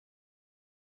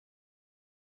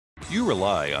You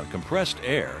rely on compressed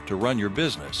air to run your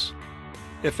business.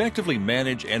 Effectively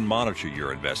manage and monitor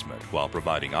your investment while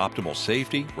providing optimal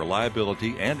safety,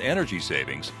 reliability, and energy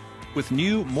savings with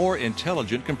new, more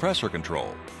intelligent compressor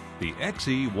control. The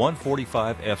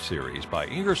XE-145F series by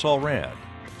Ingersoll Rand.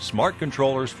 Smart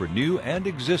controllers for new and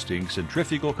existing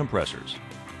centrifugal compressors.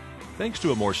 Thanks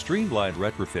to a more streamlined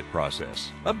retrofit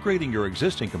process, upgrading your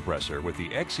existing compressor with the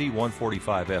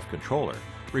XE-145F controller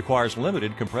requires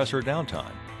limited compressor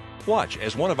downtime. Watch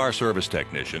as one of our service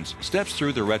technicians steps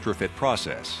through the retrofit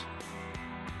process.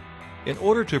 In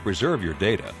order to preserve your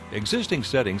data, existing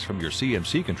settings from your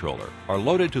CMC controller are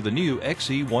loaded to the new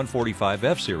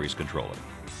XE-145F series controller.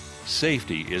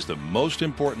 Safety is the most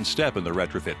important step in the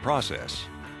retrofit process.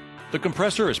 The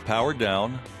compressor is powered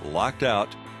down, locked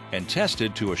out, and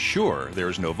tested to assure there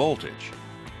is no voltage.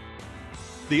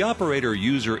 The operator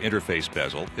user interface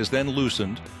bezel is then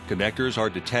loosened, connectors are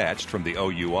detached from the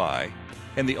OUI,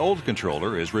 and the old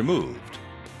controller is removed.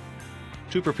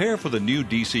 To prepare for the new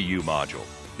DCU module,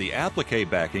 the applique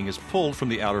backing is pulled from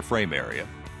the outer frame area,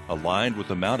 aligned with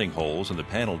the mounting holes in the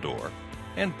panel door,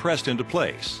 and pressed into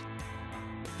place.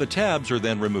 The tabs are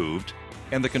then removed,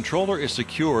 and the controller is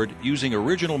secured using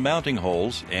original mounting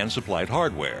holes and supplied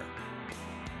hardware.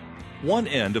 One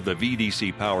end of the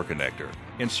VDC power connector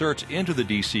inserts into the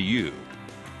DCU,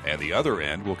 and the other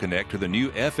end will connect to the new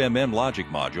FMM logic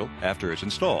module after it's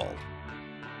installed.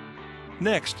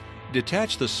 Next,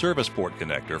 detach the service port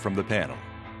connector from the panel.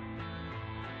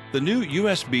 The new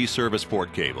USB service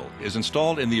port cable is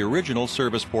installed in the original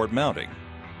service port mounting,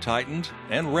 tightened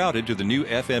and routed to the new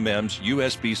FMM's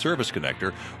USB service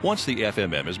connector once the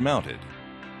FMM is mounted.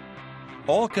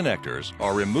 All connectors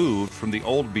are removed from the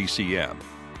old BCM,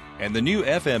 and the new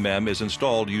FMM is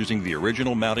installed using the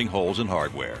original mounting holes and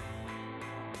hardware.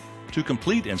 To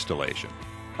complete installation,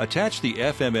 attach the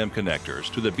FMM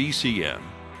connectors to the BCM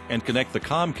and connect the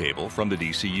COM cable from the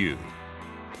DCU.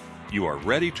 You are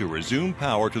ready to resume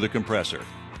power to the compressor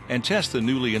and test the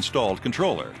newly installed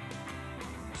controller.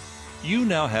 You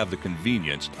now have the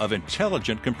convenience of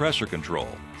intelligent compressor control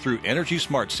through Energy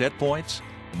Smart set points,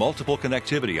 multiple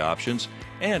connectivity options,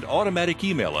 and automatic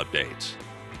email updates.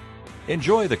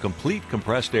 Enjoy the complete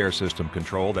compressed air system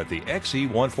control that the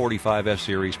XE-145F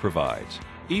series provides,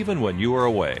 even when you are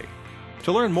away.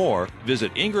 To learn more,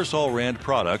 visit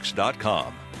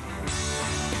IngersollRandProducts.com.